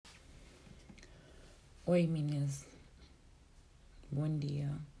Oi, meninas. Bom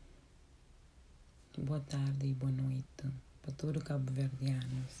dia, boa tarde e boa noite para todos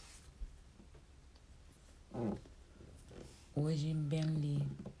cabo-verdianos. Hoje bem ali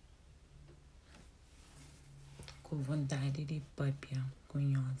com vontade de papia com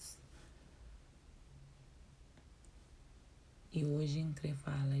nós. E hoje eu quero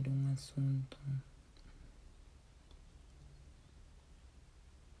falar de um assunto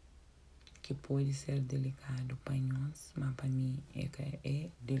que pode ser delicado para nós, mas para mim é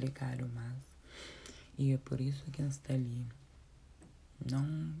delicado mais. E é por isso que eu estou ali.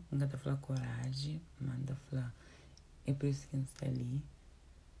 Não está falar coragem, manda falar. É por isso que eu estou ali,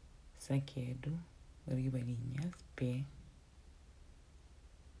 saquedo, ribalinhas, pé,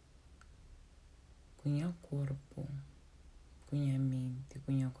 cunha corpo, cunha mente,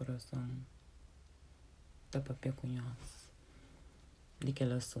 cunha coração, tá papel cunhos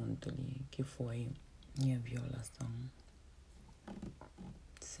daquele assunto ali que foi minha violação.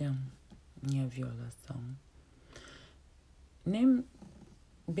 Sim, minha violação. Nem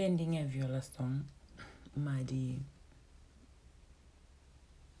bem de minha violação, mas de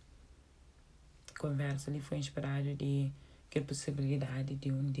conversa ali foi inspirado de que a possibilidade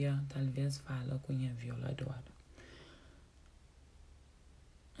de um dia talvez falar com minha violadora.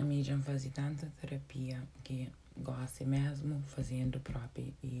 A minha já fazia tanta terapia que gosta mesmo fazendo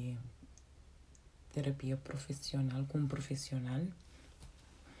própria e terapia profissional com profissional.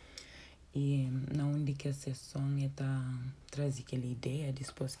 E na onde que a sessão está traz aquela ideia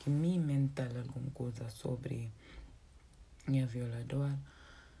depois que me mental alguma coisa sobre minha violadora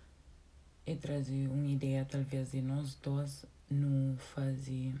e trazer uma ideia talvez de nós dois não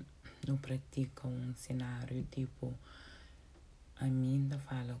fazer, não pratica um cenário tipo a mim ainda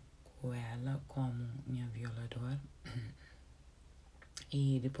fala com ela como minha violadora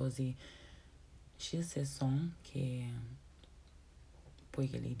e depois de X sessão que põe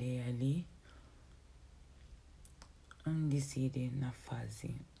aquela ideia ali decide na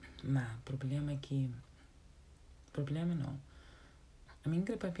fase. Mas problema não. A mim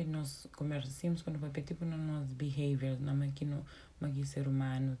que papel nós conversamos com o papel tipo no nosso behavior, não é que no que ser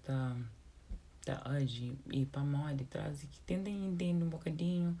humano tá age e para moda traz que tenta entender um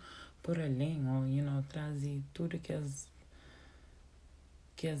bocadinho por além, ou traz tudo que as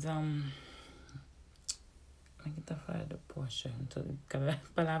como é que tá falando? Poxa, cada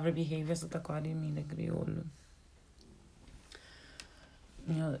palavra behavior só tá claro em mim da crioulo.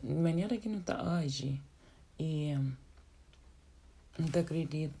 Maneira que não tá age e não te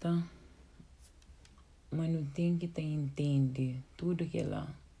acredita, mas não tem que te entende tudo que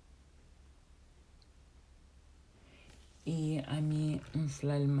ela. E a mim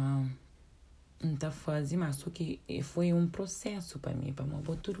inflama não tá fazendo, mas só que foi um processo para mim, para mim,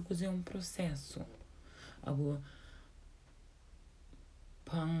 tudo coisa é um processo. Agora,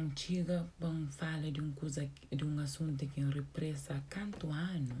 pão chega, pão fala de um assunto que repressa há quanto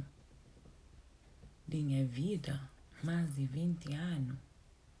ano de minha vida, mais de 20 anos.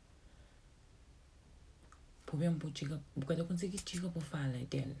 Por exemplo, quando eu consegui chegar para falar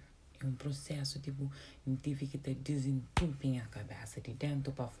dele, é um processo, tipo, eu tive que te desentupir a cabeça de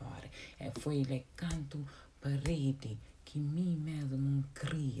dentro para fora. Foi canto parede que mim mesmo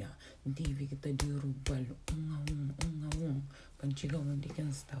cria. Tive que te derrubar um a um, para chegar onde que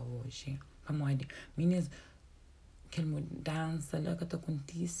está hoje. Como é de, meninas, aquela mudança lá que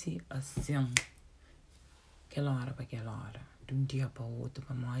acontece assim, aquela hora para aquela hora, de um dia para o outro,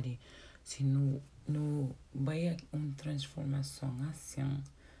 como é de, se não vai uma transformação assim,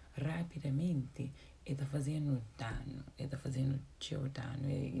 rapidamente, está fazendo dano, está fazendo teu dano,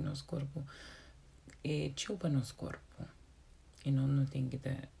 e nosso corpo, é teu para nosso corpo, e não tem que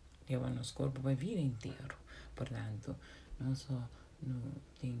levar nosso corpo para a vida inteira. Portanto, não só não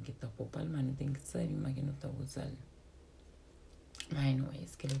tem que estar poupando, mas não tem que sair, mas que não está usando.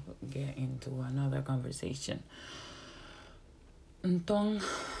 Anyways, get into another conversation. Então,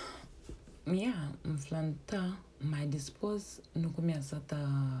 tá, mas depois não começa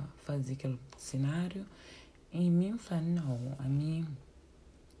a fazer aquele cenário e mim fala não, a mim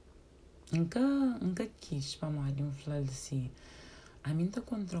nunca quis para moda falar assim, a mim tá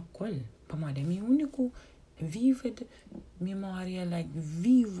contra o col, para moda a minha único viva memória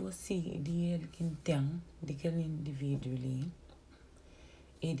vivo assim de ele que tem daquele indivíduo ali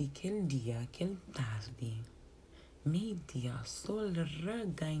e daquele dia, aquele tarde. Meio-dia, sol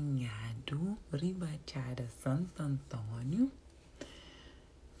reganhado, ribachada Santo Antônio.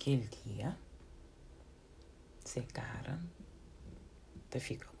 Aquele dia, secaram, te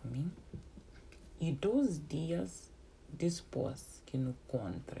fica comigo. E 2 dias depois, que no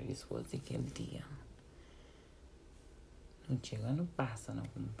contra, depois daquele dia, chega no passa no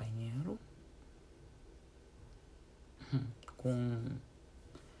companheiro com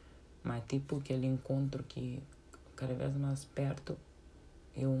mas tipo aquele encontro que cada vez mais perto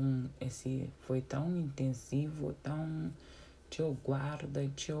esse foi tão intensivo, tão eu guarda, eu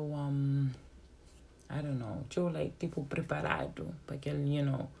I don't know, eu like tipo preparado para aquele,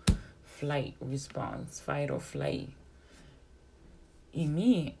 flight response, fight or flight. E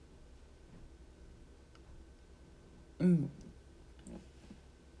me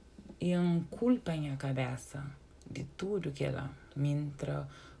e culpa em a cabeça de tudo que ela me entra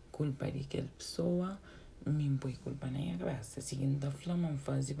culpa de aquela pessoa, me põe culpa na minha cabeça. Seguinte, a flama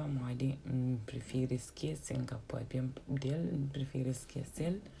fazia para morrer, prefiro esquecer, capaz dele, prefiro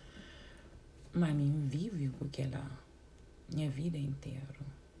esquecer, mas me vive com aquela minha vida inteira.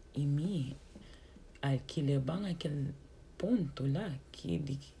 E me, que levam aquele ponto lá, que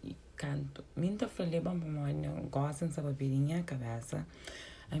de canto, me tá falando para morrer, gostam de saber minha cabeça,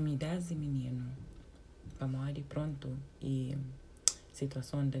 a me dá esse menino, para morrer pronto, e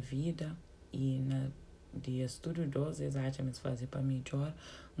situação da vida, e de estudo 12 exatamente fazer para melhor,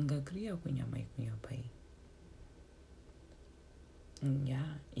 nunca cria com minha mãe, com meu pai.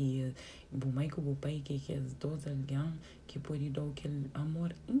 E o mãe com o pai que os dois alguém que pode dar aquele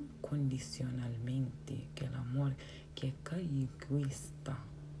amor incondicionalmente, aquele amor que é egoísta.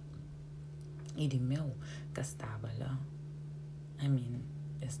 E de meu, que estava lá,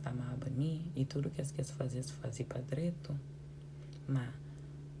 estava a mim, e tudo que eles fazia para direito, mas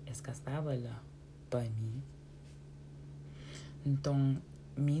eles estava lá para mim. Então,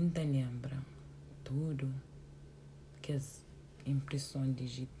 me lembra tudo que as impressões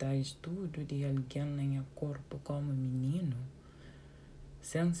digitais, tudo de alguém no meu corpo como menino,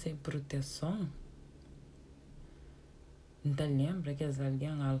 sem ser proteção. Então, lembra que as alguém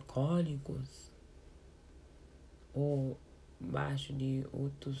alcoólicos ou baixo de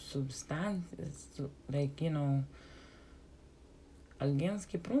outras substâncias, like, alguém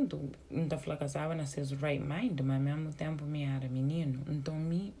que pronto, não fracassavam nas seus right mind, mas ao mesmo tempo me era menino. Então,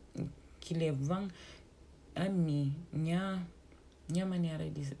 que levam a mim, minha maneira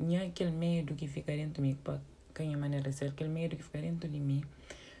de minha aquele medo que fica dentro de mim, para a minha maneira de ser, aquele medo que fica dentro de mim,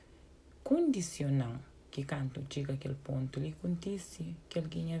 condicional, que canto chega aquele ponto, ele acontece que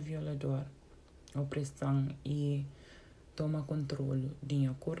alguém é violador, opressão e toma controle de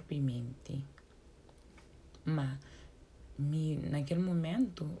meu corpo e mente. Mas naquele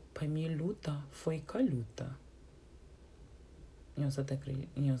momento, para mim, luta foi com a luta. Eu só tá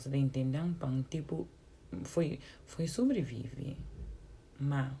entendendo, tipo, foi sobreviver.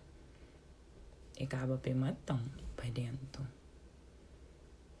 Mas acaba por matar para dentro.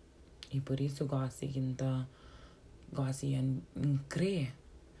 E por isso gosto de crer.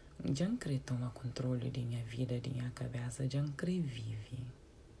 Já não quero tomar controle da minha vida, da minha cabeça, já não quero viver.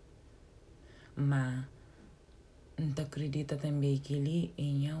 Mas não acredita também que ele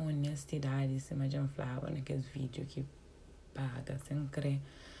em a honestidade, se já falava naqueles vídeos que paga, sem crer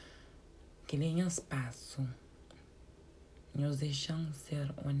que ele em espaço. Nós deixamos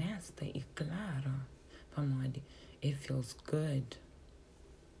ser honesta e clara. Vamos, it feels good.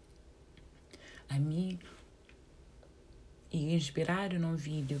 A mim, e inspirado num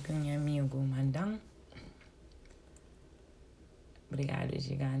vídeo que meu amigo mandou. Obrigada,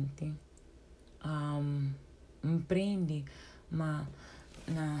 gigante. Empreende na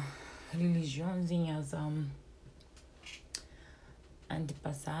religiõezinhas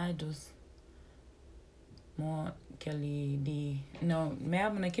antepassados. Não,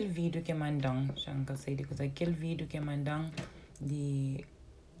 mesmo naquele vídeo que mandam, já não sei de coisa, aquele vídeo que mandam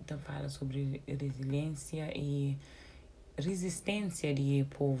fala sobre resiliência e resistência de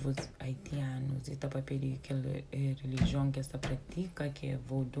povos haitianos e para pedir aquela religião que esta pratica, que é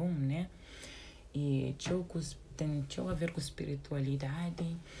voodoo, né? E tem a ver com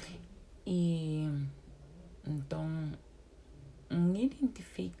espiritualidade e então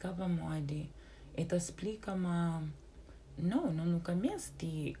identificava modo e te explica mas nunca me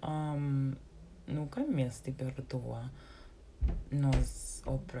perdoa nos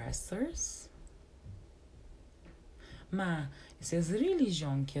oppressors, mas essas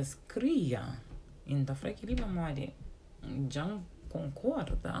religiões que as cria então para que ele já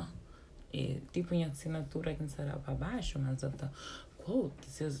concorda e tipo em assinatura que não será para baixo, mas até quote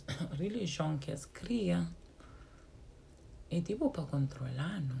essas religiões que as cria é tipo para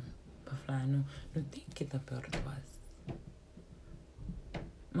controlar, não para falar não tem que te perdoar.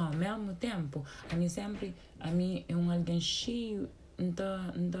 Mas ao mesmo tempo, a mim é alguém cheio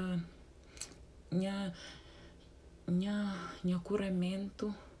da minha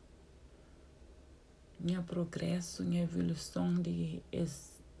curamento minha progresso, minha evolução de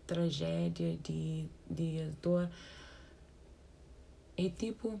tragédia, de dor, é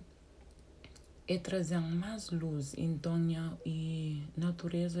tipo, é trazer mais luz, então e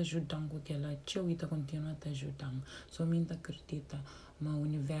natureza ajudando com que ela te continua a ajudar. Somente acredita, mas o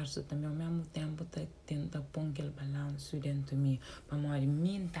universo também ao mesmo tempo tenta pôr aquele balanço dentro de mim, para morrer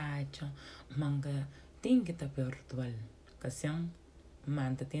mentalidade, manga tem que estar perdoando, assim,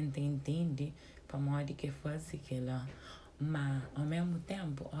 manda tenta entender, para morrer que faz aquela, mas ao mesmo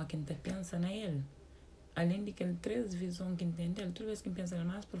tempo, quem está pensa na ele. Além de que ele traz visão que entende, ele toda vez que pensa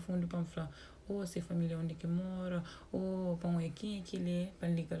mais profundo para falar, ou se a família onde que mora, ou para quem é que ele é, para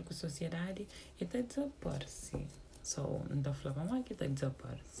ligar com a sociedade, ele está desaparece. Só não está falando, mas que está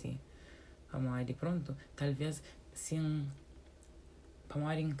desaparece. Vamos de pronto, talvez sim,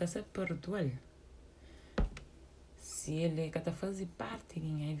 para em casa perdoar. Se ele está fazendo parte da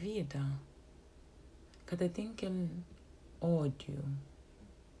minha vida, cada tem aquele ódio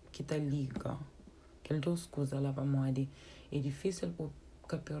que está liga. Aquele duas coisas lá para morrer. É difícil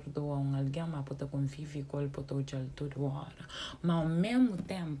para perdoar alguém, mas para conviver com ele, para odiar toda hora. Mas ao mesmo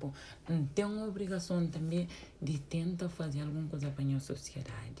tempo, tem uma obrigação também de tentar fazer alguma coisa para a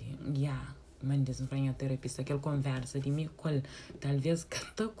sociedade. Mas para a terapista, aquela conversa de mim, talvez que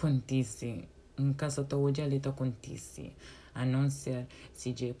está acontece. Em caso de hoje, ele está acontece. A não ser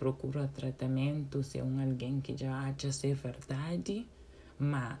se já procura tratamento, se é alguém que já acha ser verdade.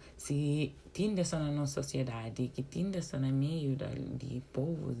 Mas se tende a na nossa sociedade, que tende a no meio de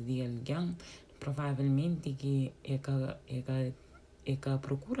povos, de alguém, provavelmente que é que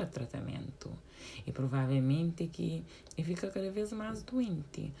procura tratamento. E provavelmente que fica cada vez mais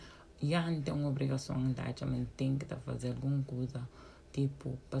doente. E tem uma obrigação de tem que fazer alguma coisa,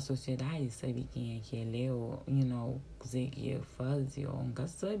 tipo, para a sociedade saber quem é que ele é, ou, o que ele faz, ou nunca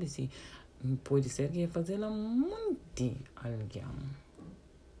sabe se pode ser que fazer lá muito alguém.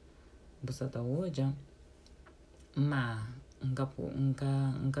 Você está hoje, mas nunca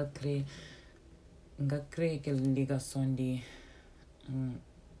crê aquela ligação de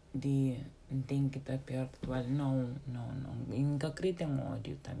tem que estar perto, não, nunca crê tem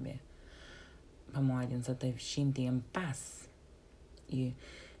ódio também. Vamos olhar, você está sentindo em paz, e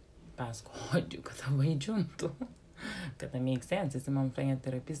paz com ódio que está bem junto, que também make sense, se uma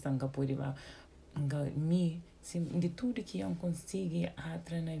terapista nunca pode de tudo que eu consigo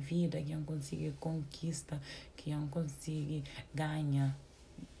atrair na vida, que eu consigo conquista, que eu consigo ganhar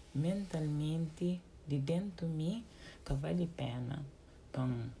mentalmente de dentro de mim, que vale a pena para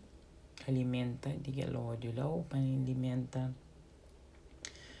alimentar de ódio lá, ou para alimentar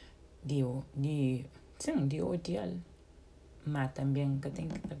de odiar. Mas também que tem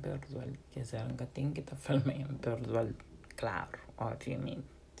que estar perdoar, quer dizer, que tem que estar falando perdoar, claro, obviamente.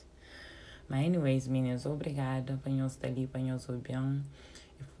 Mas anyways, meninas, obrigada por nós estar ali, para nós ouvir.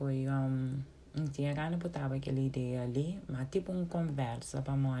 Foi, não tinha gana de botar aquela ideia ali, mas tipo uma conversa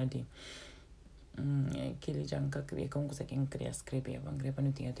para morrer. Que ele já nunca queria, como você queria escrever,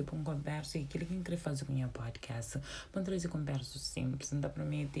 não tinha tipo uma conversa, e aquele que queria fazer com o meu podcast, para trazer conversas simples, não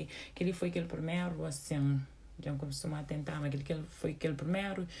promete que ele foi aquele primeiro, assim, já começou a tentar, mas ele foi aquele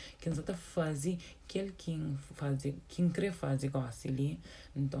primeiro que não está fazer aquele que queria fazer gosta ali.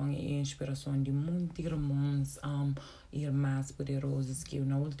 Então é inspiração de muitos irmãos, irmãs poderosas que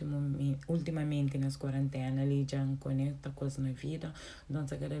ultimamente nas quarentena ali já conecta coisas na vida, então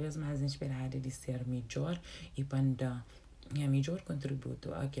está cada vez mais inspirada de ser melhor e para dar minha melhor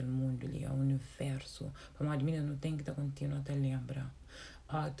contributo àquele mundo ali, ao universo. Para uma menina não tem que estar continuando a lembrar.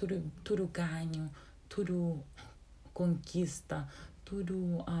 Tudo ganho, tudo conquista,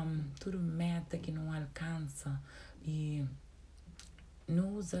 tudo meta que não alcança, e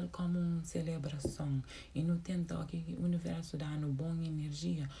não usa como uma celebração, e não tenta que o universo dá uma boa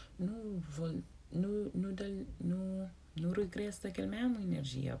energia, não regressa aquela mesma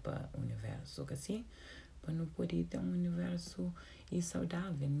energia para o universo, assim, para não poder ter um universo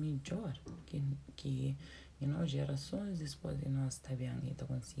saudável, melhor, que gerações depois de nós também então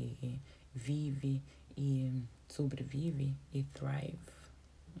conseguir vive e sobrevive e thrive,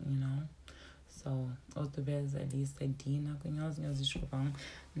 So, outra vez ali Dina com nós escovão,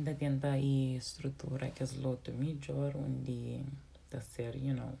 ainda tenta estrutura que é luto melhor, onde está ser,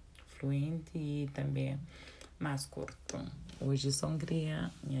 fluente e também mais curto. Hoje só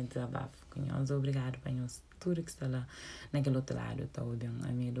queria minha desabafo com nós, obrigado para nós tudo que está lá naquele outro lado, tá ouvindo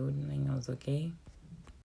a minha dor, ok?